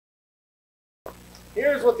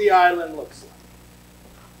Here's what the island looks like.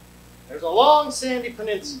 There's a long sandy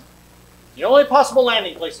peninsula. The only possible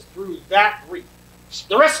landing place is through that reef.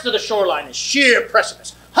 The rest of the shoreline is sheer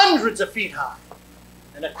precipice, hundreds of feet high.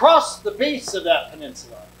 And across the base of that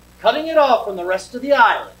peninsula, cutting it off from the rest of the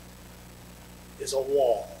island, is a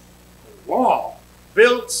wall. A wall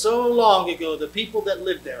built so long ago the people that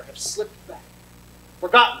lived there have slipped back,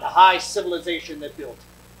 forgotten the high civilization that built it.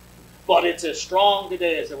 But it's as strong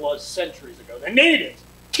today as it was centuries ago. The natives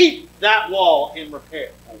keep that wall in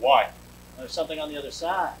repair. Well, why? There's something on the other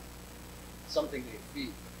side. Something they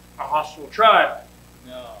feed. A hostile tribe.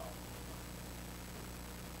 No.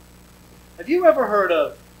 Have you ever heard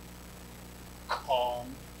of Kong?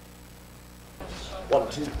 1,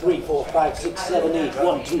 2, 3, 4, 5, 6, 7, 8.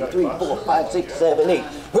 1, 2, 3, 4, 5, 6, 7, 8.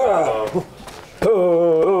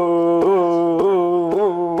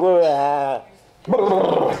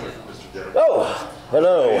 Oh,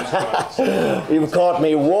 hello. You've caught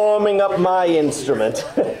me warming up my instrument.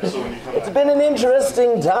 It's been an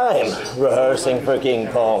interesting time rehearsing for King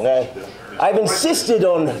Kong. I've insisted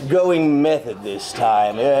on going method this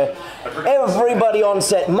time. Everybody on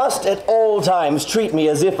set must at all times treat me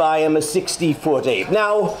as if I am a 60-foot ape.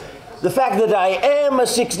 Now, the fact that I am a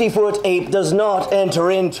 60-foot ape does not enter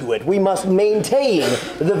into it. We must maintain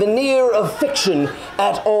the veneer of fiction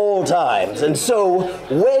at all times. And so,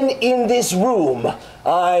 when in this room,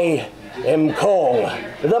 I am Kong,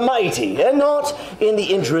 the mighty, and not in the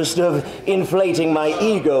interest of inflating my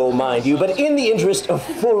ego, mind you, but in the interest of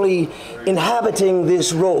fully inhabiting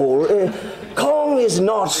this role. Kong is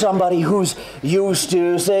not somebody who's used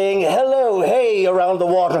to saying hello, hey, around the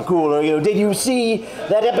water cooler. You know, did you see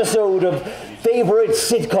that episode of favorite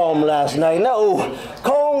sitcom last night? No,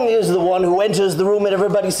 Kong is the one who enters the room and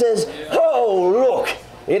everybody says, oh, look,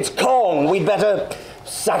 it's Kong. We'd better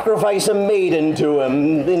sacrifice a maiden to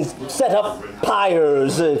him, and set up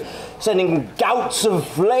pyres, sending gouts of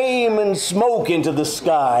flame and smoke into the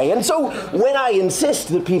sky. And so when I insist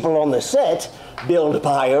that people on the set build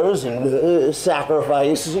pyres and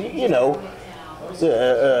sacrifice, you know,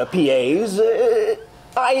 PAs,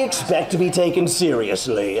 I expect to be taken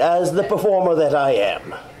seriously as the performer that I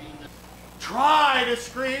am. Try to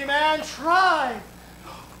scream and try.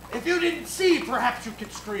 If you didn't see, perhaps you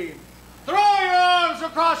could scream. Throw your arms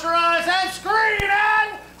across your eyes and scream for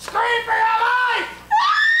your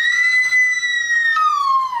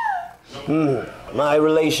life! My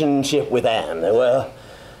relationship with Anne, well,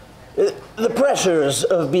 the pressures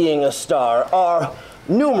of being a star are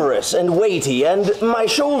numerous and weighty, and my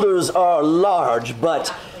shoulders are large,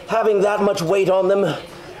 but having that much weight on them,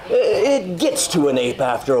 it gets to an ape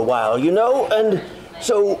after a while, you know, and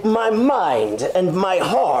so my mind and my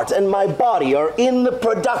heart and my body are in the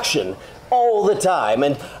production all the time,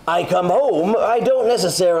 and I come home, I don't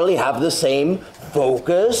necessarily have the same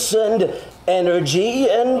focus and energy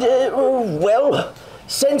and, well,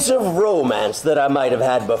 sense of romance that I might have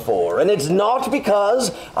had before. And it's not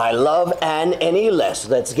because I love Anne any less.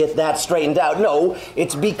 Let's get that straightened out. No,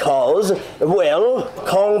 it's because, well,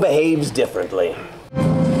 Kong behaves differently.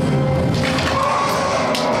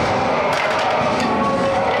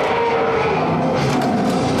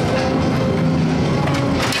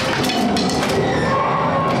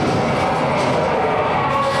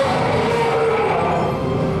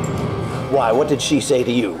 Why, what did she say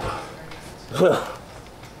to you?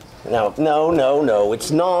 No,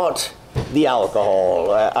 it's not the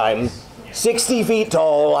alcohol. I'm 60 feet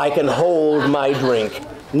tall, I can hold my drink.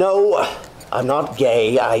 No, I'm not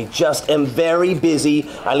gay, I just am very busy.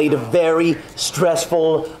 I lead a very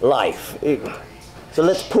stressful life. So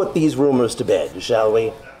let's put these rumors to bed, shall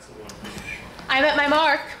we? I'm at my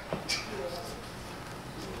mark.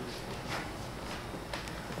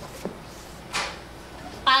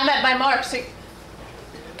 I'm at my mark, so...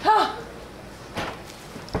 Oh.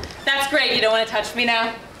 That's great, you don't want to touch me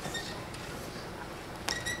now?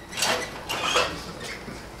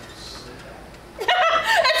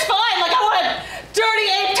 It's fine, like I want a dirty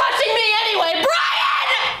ape touching me anyway!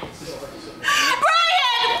 Brian!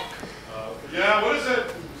 Brian! Yeah, what is it?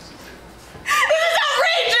 This is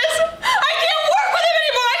outrageous! I can't work with him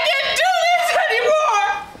anymore! I can't do this anymore!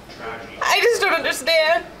 I just don't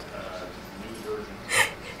understand.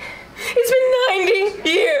 It's been 90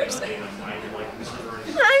 years. 90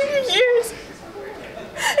 years.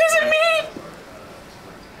 Is it me?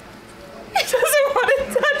 He doesn't want to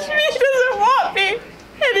touch me. He doesn't want me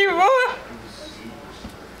anymore.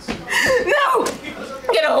 No!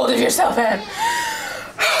 Get a hold of yourself, Anne.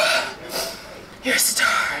 You're a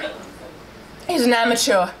star. He's an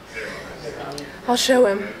amateur. I'll show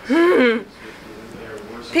him.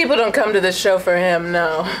 People don't come to this show for him,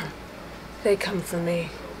 no. They come for me.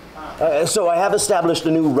 So I have established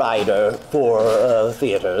a new rider for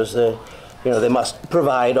theaters. They must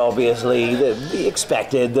provide, obviously, the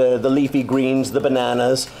expected, the leafy greens, the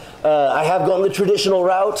bananas. I have gone the traditional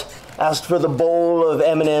route, asked for the bowl of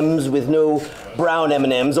M&Ms with no brown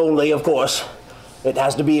M&Ms, only, of course, it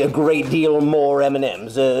has to be a great deal more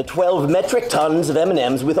M&Ms. 12 metric tons of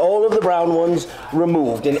M&Ms with all of the brown ones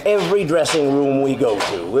removed in every dressing room we go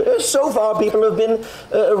to. So far, people have been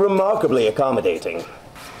remarkably accommodating.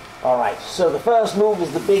 All right, so the first move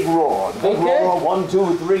is the big roar. The big roar, 1,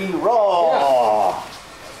 2, 3, roar!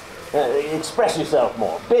 Yeah. Express yourself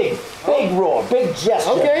more. Big roar, big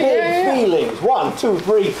gesture, big feelings. 1, 2,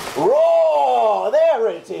 3, roar! There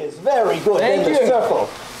it is, very good. Thank then the you. circle.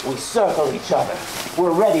 We circle each other.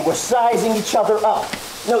 We're ready, we're sizing each other up.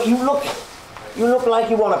 No, you look like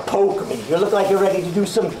you want to poke me. You look like you're ready to do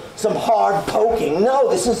some hard poking. No,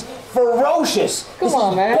 this is ferocious. This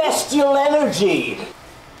is bestial energy.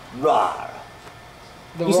 Rawr.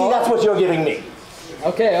 You see, that's what you're giving me.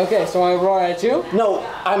 Okay, so I roar at you? No,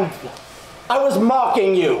 I was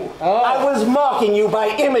mocking you. Oh. I was mocking you by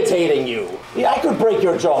imitating you. Yeah, I could break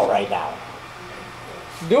your jaw right now.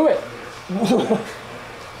 Do it.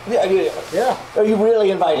 Yeah. Are you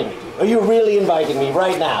really inviting me to? Are you really inviting me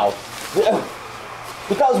right now?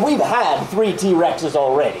 Because we've had 3 T-Rexes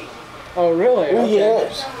already. Oh, really? Okay.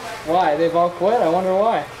 Yes. Why? They've all quit? I wonder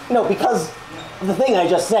why. No, because the thing I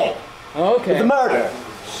just said. Okay. The murder.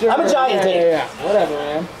 Sure. I'm a giant ape. Yeah. Whatever,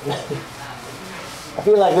 man. I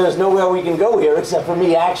feel like there's nowhere we can go here except for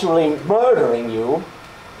me actually murdering you.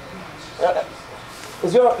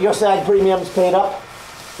 Is your SAG premiums paid up?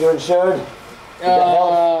 You're insured? You got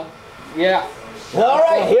help? Yeah. All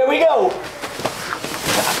right, here we go.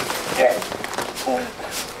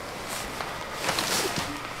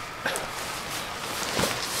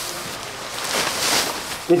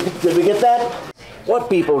 Did we get that? What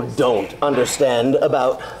people don't understand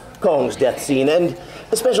about Kong's death scene, and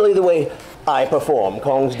especially the way I perform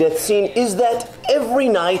Kong's death scene, is that every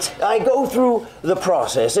night I go through the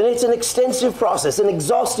process, and it's an extensive process, an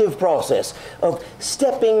exhaustive process of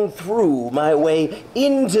stepping through my way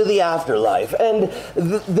into the afterlife, and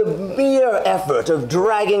the mere effort of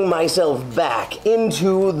dragging myself back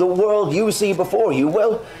into the world you see before you,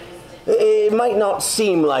 well, it might not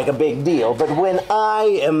seem like a big deal, but when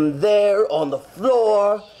I am there on the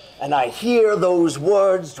floor and I hear those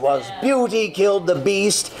words, "'Twas beauty killed the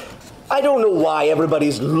beast," I don't know why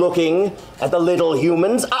everybody's looking at the little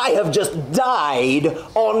humans. I have just died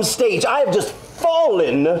on stage. I have just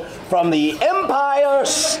fallen from the Empire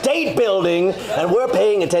State Building, and we're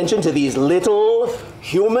paying attention to these little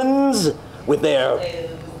humans with their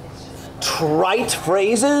trite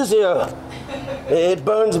phrases. It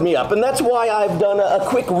burns me up, and that's why I've done a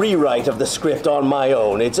quick rewrite of the script on my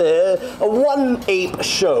own. It's a one-ape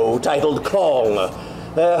show titled Kong.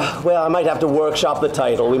 Well, I might have to workshop the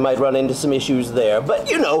title. We might run into some issues there.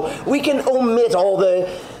 But, we can omit all the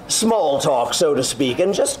small talk, so to speak,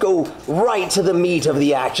 and just go right to the meat of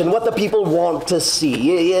the action, what the people want to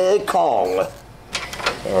see. Kong.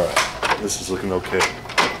 All right, this is looking okay.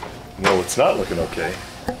 No, what's not looking okay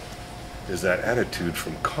is that attitude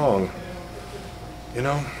from Kong.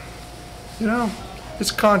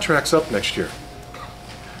 His contract's up next year.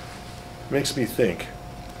 Makes me think.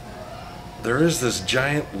 There is this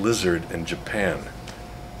giant lizard in Japan.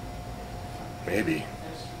 Maybe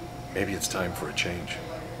it's time for a change.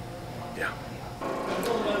 Yeah.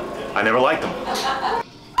 I never liked him.